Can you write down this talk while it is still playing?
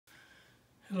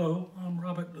Hello, I'm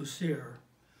Robert Lucier,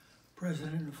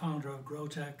 President and founder of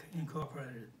GrowTech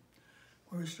Incorporated.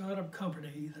 We're a startup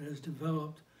company that has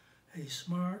developed a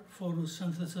smart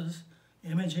photosynthesis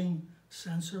imaging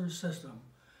sensor system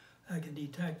that can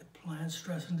detect plant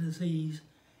stress and disease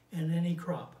in any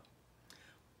crop.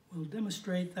 We'll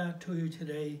demonstrate that to you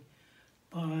today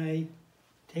by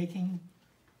taking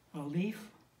a leaf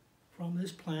from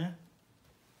this plant,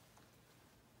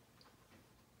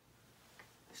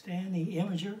 stand the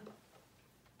imager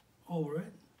over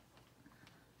it,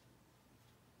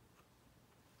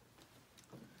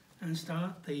 and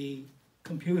start the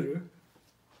computer.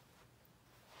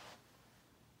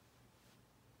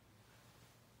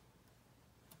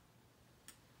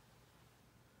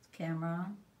 Camera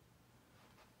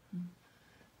on.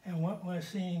 And what we're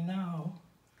seeing now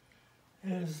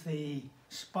is the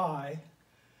SPI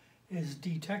is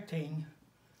detecting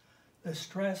the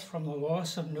stress from the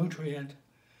loss of nutrient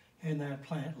in that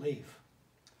plant leaf.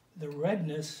 The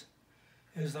redness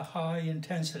is the high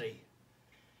intensity.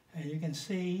 And you can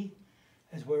see,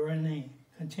 as we're in the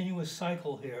continuous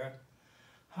cycle here,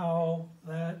 how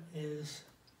that is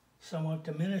somewhat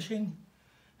diminishing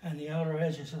and the outer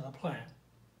edges of the plant.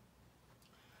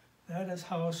 That is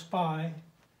how SPI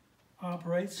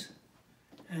operates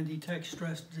and detects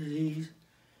stress disease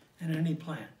in any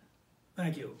plant.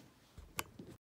 Thank you.